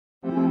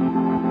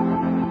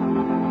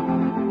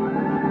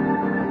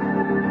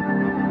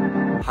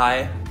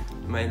Hi,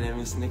 my name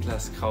is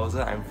Niklas Krause.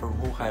 I'm from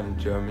Hochheim,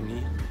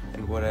 Germany,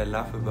 and what I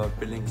love about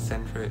Billings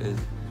Central is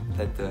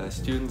that the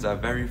students are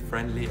very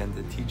friendly and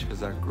the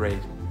teachers are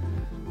great.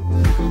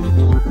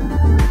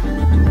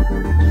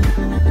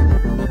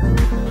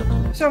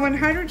 So when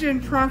hydrogen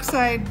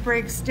peroxide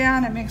breaks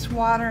down, it makes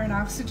water and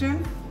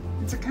oxygen.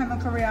 It's a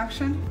chemical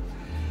reaction,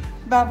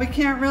 but we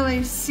can't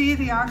really see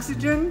the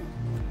oxygen,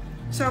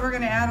 so we're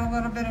going to add a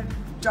little bit of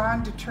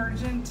Dawn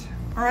detergent.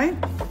 All right?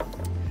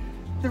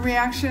 The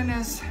reaction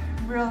is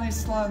really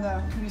slow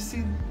though. Can you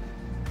see?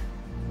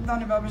 The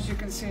only bubbles you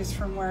can see is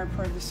from where I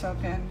poured the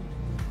soap in.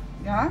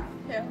 Yeah?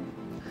 Yeah.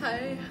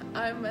 Hi,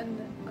 I'm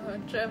a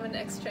German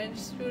exchange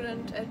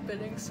student at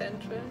Billings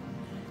Central.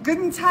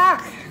 Guten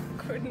Tag.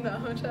 Guten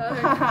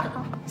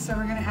Tag. So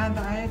we're going to add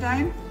the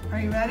iodine. Are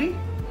you ready?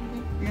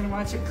 You're going to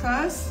watch it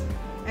close.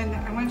 And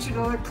I want you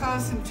to look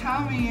close and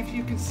tell me if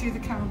you can see the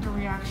chemical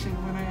reaction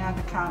when I add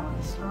the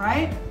catalyst. All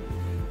right?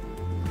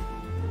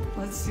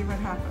 Let's see what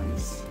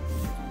happens.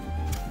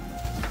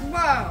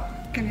 Whoa!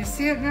 Can you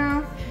see it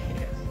now?